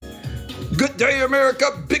Good day, America.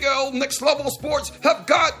 Big L Next Level Sports have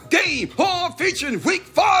got game on featuring week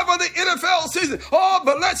 5 of the NFL season.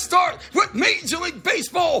 But let's start with Major League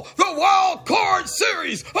Baseball, the Wild Card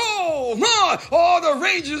Series. The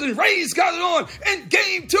Rangers and Rays got it on in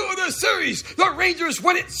game 2 of the series. The Rangers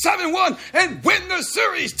win it 7-1 and win the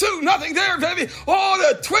series 2-0 there, baby.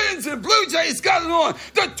 The Twins and Blue Jays got it on.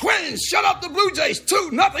 The Twins shut up the Blue Jays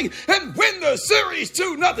 2-0 and win the series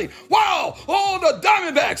 2-0. Wow, the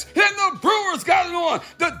Diamondbacks and the Brewers got it on.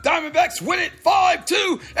 The Diamondbacks win it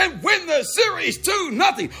 5-2 and win the series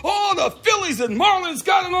 2-0. The Phillies and Marlins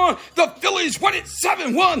got it on. The Phillies win it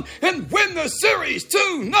 7-1 and win the series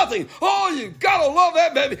 2-0. You gotta love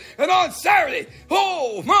that, baby. And on Saturday,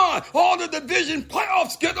 the division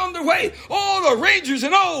playoffs get underway. The Rangers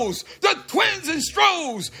and O's, the Twins and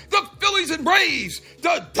Stros, the Phillies and Braves,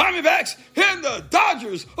 the Diamondbacks and the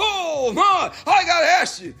Dodgers. I gotta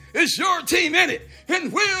ask you, is your team in it?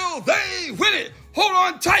 And will they win it? Hold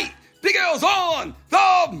on tight. Big L's on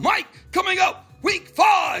the mic. Coming up, week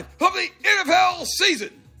 5 of the NFL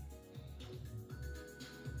season.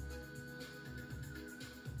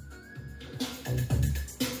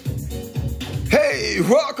 Hey,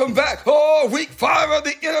 welcome back. Week 5 of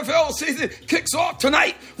the NFL season kicks off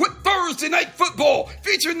tonight with Thursday Night Football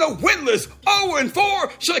featuring the winless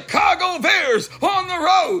 0-4 Chicago Bears on the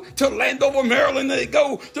road to Landover, Maryland. They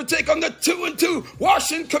go to take on the 2-2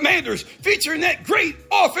 Washington Commanders featuring that great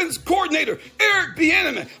offense coordinator, Eric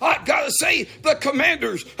Bieniemy. I gotta say, the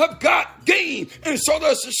Commanders have got game, and so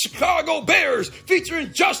does the Chicago Bears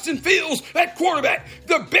featuring Justin Fields at quarterback.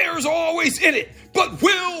 The Bears are always in it. But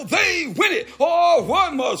will they win it?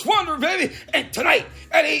 One must wonder, baby. And tonight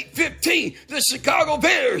at 8:15, the Chicago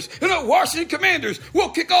Bears and the Washington Commanders will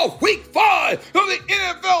kick off week 5 of the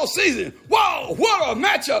NFL season. Wow, what a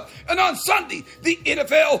matchup. And on Sunday, the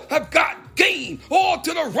NFL have got game.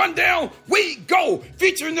 To the rundown we go,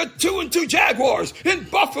 featuring the 2-2 Jaguars in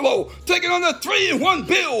Buffalo, taking on the 3-1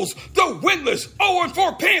 Bills, the winless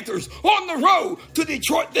 0-4 Panthers on the road to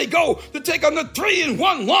Detroit. They go to take on the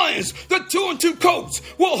 3-1 Lions. The 2-2 Colts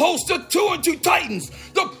will host the 2-2 Titans.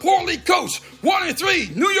 The poorly coached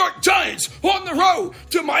 1-3 New York Giants on the road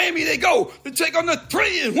to Miami. They go to take on the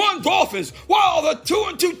 3-1 Dolphins, while the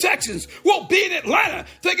 2-2 Texans will be in Atlanta,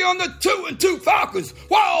 taking on the 2-2 Falcons,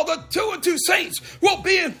 while the 2-2 Saints will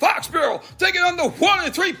be in Foxborough, taking on the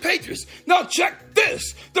 1-3 Patriots. Now check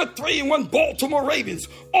this. The 3-1 Baltimore Ravens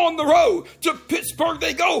on the road to Pittsburgh.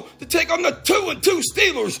 They go to take on the 2-2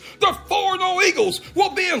 Steelers. The 4-0 Eagles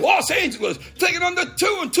will be in Los Angeles, taking on the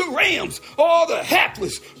 2-2 Rams. The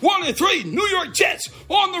hapless 1-3 New York Jets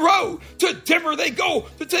on the road to Denver. They go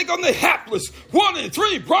to take on the hapless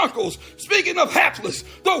 1-3 Broncos. Speaking of hapless,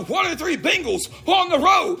 the 1-3 Bengals on the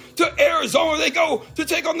road to Arizona. They go to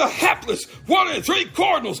take on the hapless 1-3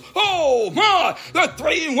 Cardinals. The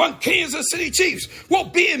 3-1 Kansas City Chiefs will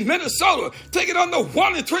be in Minnesota, taking on the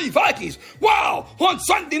 1-3 Vikings. Wow, on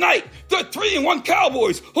Sunday night, the 3-1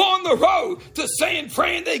 Cowboys on the road to San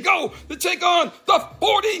Fran. They go to take on the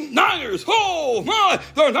 49ers.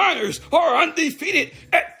 The Niners are undefeated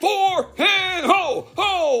at 4-0.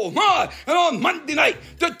 And on Monday night,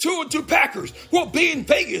 the 2-2 Packers will be in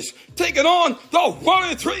Vegas, taking on the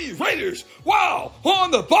 1-3 Raiders. Wow,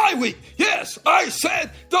 on the bye week. Yes, I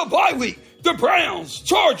said the bye week. The Browns,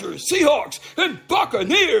 Chargers, Seahawks, and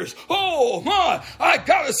Buccaneers. I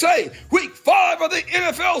gotta say, week 5 of the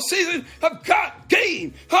NFL season have got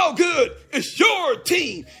game. How good is your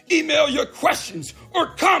team? Email your questions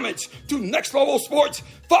or comments to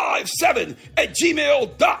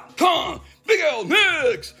nextlevelsports57@gmail.com. Big L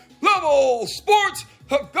Next Level Sports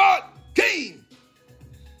have got game.